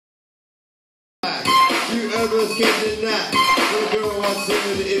fellas can't deny. When a girl walks in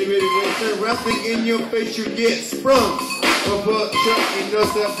with an itty bitty waist, rapping in your face, you get sprung. A butt truck, you know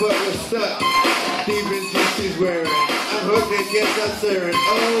that butt was stuck. Deep into she's wearing. I'm hooked and guess I'm staring.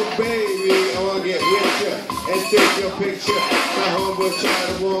 Oh baby, I wanna get with ya and take your picture. My homeboy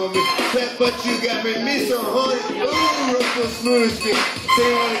tried to warn me. That butt you got me so horny. Ooh, ruffle smooth skin. Say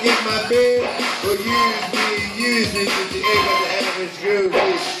you wanna get my bed? Well use me, but you ain't got the average groove.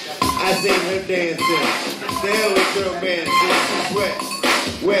 I seen her dancing. The hell with romancing. She's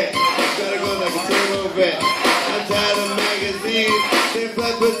wet. Gotta go like a turbo vet. I'm tired of magazines. They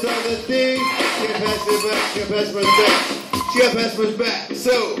fuck with other things. She got past my back. She got past my back.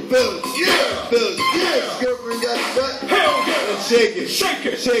 So, fellas, yeah. Girlfriend got the butt. Hell yeah. And shake it.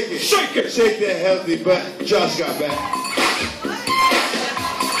 Shake that healthy butt. Josh got back.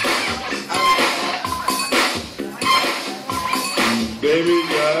 Baby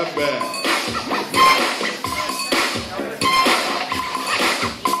got back.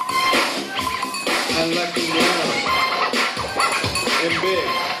 I like it now and big.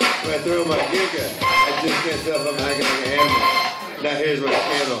 When I throw my giga, I just can't tell if I'm acting like an animal. Now here's my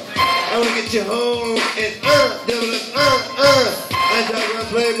scandal. I wanna get you home and double up, I talk about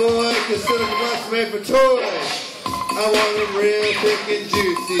Playboy, cause silicone was made for toys. I want them real thick and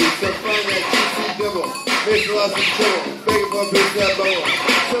juicy, so find that juicy double. Makes a lot of trouble, begging for a piece of that bowl.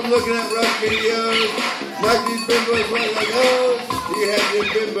 So I'm looking at rock videos, like these bimbos look like hoes. You have your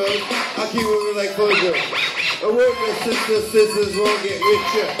bimbos, I'll keep moving like Fojo. A word your sisters won't get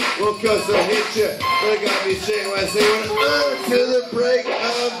with ya, won't cuss or hit ya. But it got me shaking when I say, till the break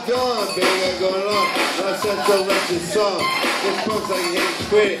of dawn. Baby, got going on, my central legend song. This punk's like you hate to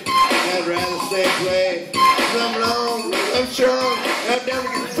quit it, I'd rather stay and play. I'm long, I'm strong, I'm down to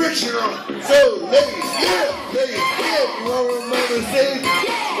get friction on. So, ladies, you want to remember the stage?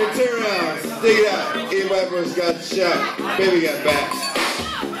 And turn around, stick it out. Anybody first got the shot, baby got back.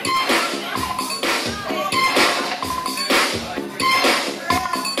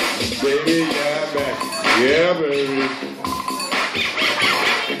 Baby got back, yeah baby.